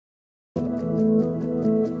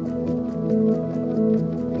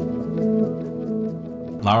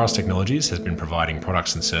LAROS Technologies has been providing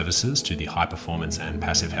products and services to the high-performance and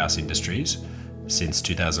passive house industries since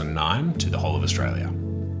 2009 to the whole of Australia.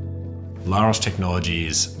 LAROS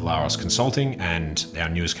Technologies, LAROS Consulting and our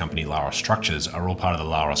newest company LAROS Structures are all part of the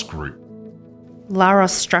LAROS group.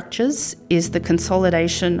 LAROS Structures is the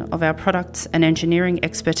consolidation of our products and engineering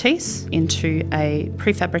expertise into a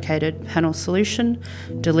prefabricated panel solution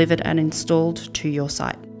delivered and installed to your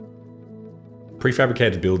site.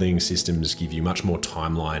 Prefabricated building systems give you much more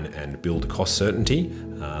timeline and build cost certainty.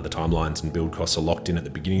 The timelines and build costs are locked in at the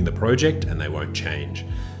beginning of the project and they won't change.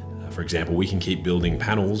 For example, we can keep building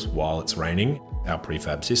panels while it's raining. Our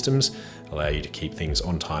prefab systems allow you to keep things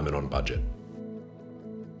on time and on budget.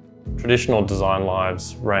 Traditional design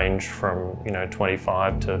lives range from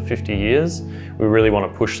 25 to 50 years. We really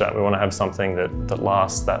want to push that. We want to have something that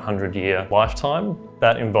lasts that 100-year lifetime.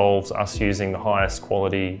 That involves us using the highest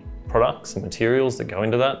quality products and materials that go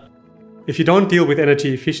into that. If you don't deal with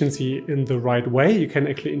energy efficiency in the right way, you can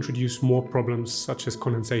actually introduce more problems such as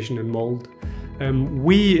condensation and mold.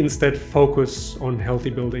 We instead focus on healthy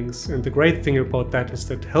buildings, and the great thing about that is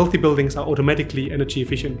that healthy buildings are automatically energy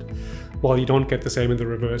efficient, while you don't get the same in the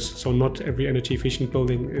reverse. So not every energy efficient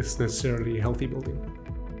building is necessarily a healthy building.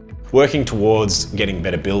 Working towards getting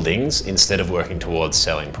better buildings instead of working towards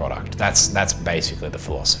selling product. That's basically the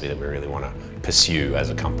philosophy that we really want to pursue as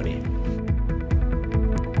a company.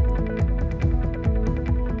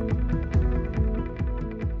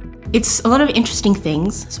 It's a lot of interesting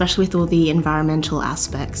things, especially with all the environmental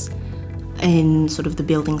aspects in sort of the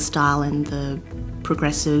building style and the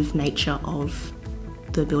progressive nature of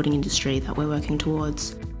the building industry that we're working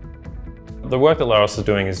towards. The work that LAROS is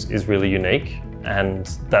doing is really unique, and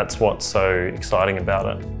that's what's so exciting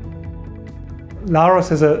about it.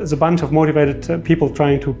 LAROS is a bunch of motivated people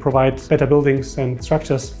trying to provide better buildings and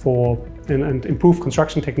structures and improve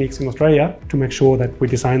construction techniques in Australia to make sure that we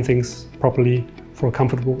design things properly for a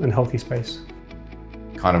comfortable and healthy space.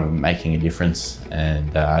 Kind of making a difference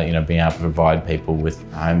and being able to provide people with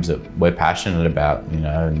homes that we're passionate about,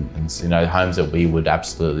 and homes that we would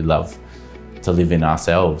absolutely love to live in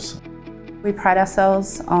ourselves. We pride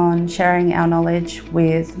ourselves on sharing our knowledge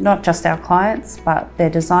with not just our clients but their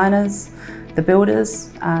designers, the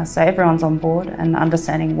builders, so everyone's on board and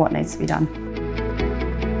understanding what needs to be done.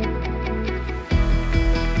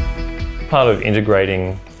 Part of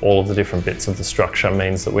integrating all of the different bits of the structure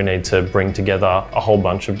means that we need to bring together a whole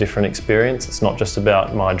bunch of different experience. It's not just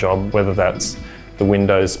about my job, whether that's the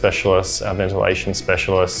windows specialists, our ventilation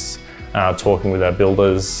specialists, talking with our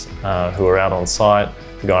builders who are out on site,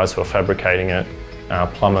 the guys who are fabricating it,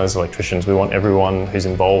 plumbers, electricians. We want everyone who's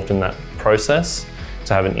involved in that process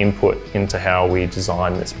to have an input into how we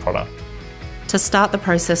design this product. To start the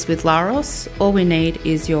process with LAROS, all we need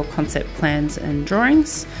is your concept plans and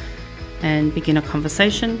drawings, and begin a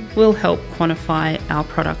conversation. We'll help quantify our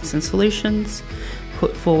products and solutions,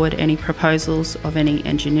 put forward any proposals of any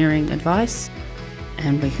engineering advice,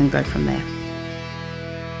 and we can go from there.